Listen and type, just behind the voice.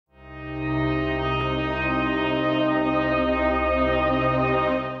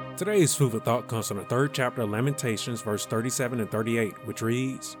Today's food for thought comes from the third chapter of Lamentations, verse 37 and 38, which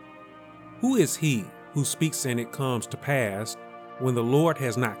reads, "Who is he who speaks and it comes to pass when the Lord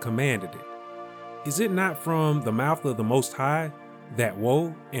has not commanded it? Is it not from the mouth of the Most High that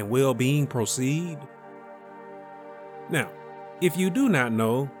woe and well-being proceed?" Now, if you do not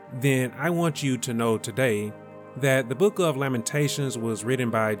know, then I want you to know today that the book of Lamentations was written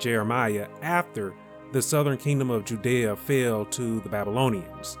by Jeremiah after the southern kingdom of Judea fell to the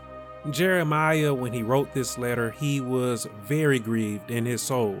Babylonians. Jeremiah, when he wrote this letter, he was very grieved in his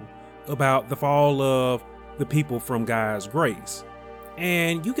soul about the fall of the people from God's grace.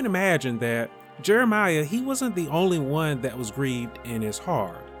 And you can imagine that Jeremiah, he wasn't the only one that was grieved in his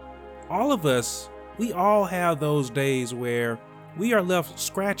heart. All of us, we all have those days where we are left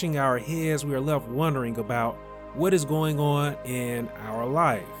scratching our heads, we are left wondering about what is going on in our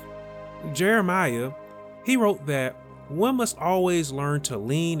life. Jeremiah, he wrote that one must always learn to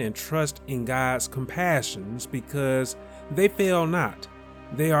lean and trust in God's compassions because they fail not.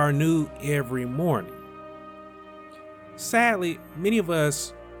 They are new every morning. Sadly, many of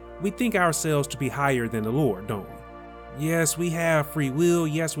us, we think ourselves to be higher than the Lord, don't we? Yes, we have free will.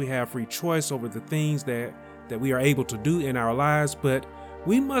 Yes, we have free choice over the things that we are able to do in our lives, but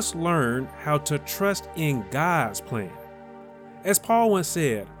we must learn how to trust in God's plan. As Paul once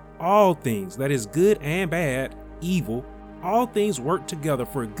said, all things, that is good and bad, evil, all things work together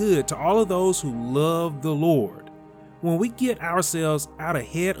for good to all of those who love the Lord. When we get ourselves out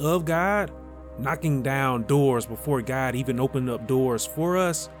ahead of God, knocking down doors before God even opened up doors for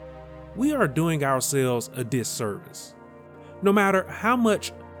us, we are doing ourselves a disservice. No matter how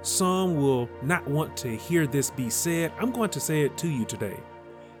much some will not want to hear this be said, I'm going to say it to you today.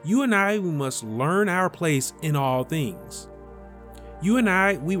 You and I, we must learn our place in all things. You and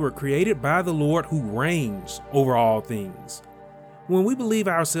I, we were created by the Lord who reigns over all things. When we believe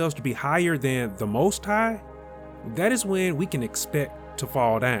ourselves to be higher than the Most High, that is when we can expect to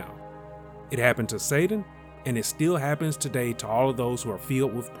fall down. It happened to Satan, and it still happens today to all of those who are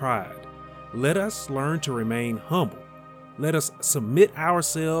filled with pride. Let us learn to remain humble. Let us submit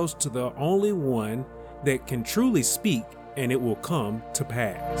ourselves to the only one that can truly speak, and it will come to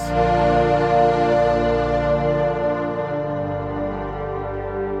pass.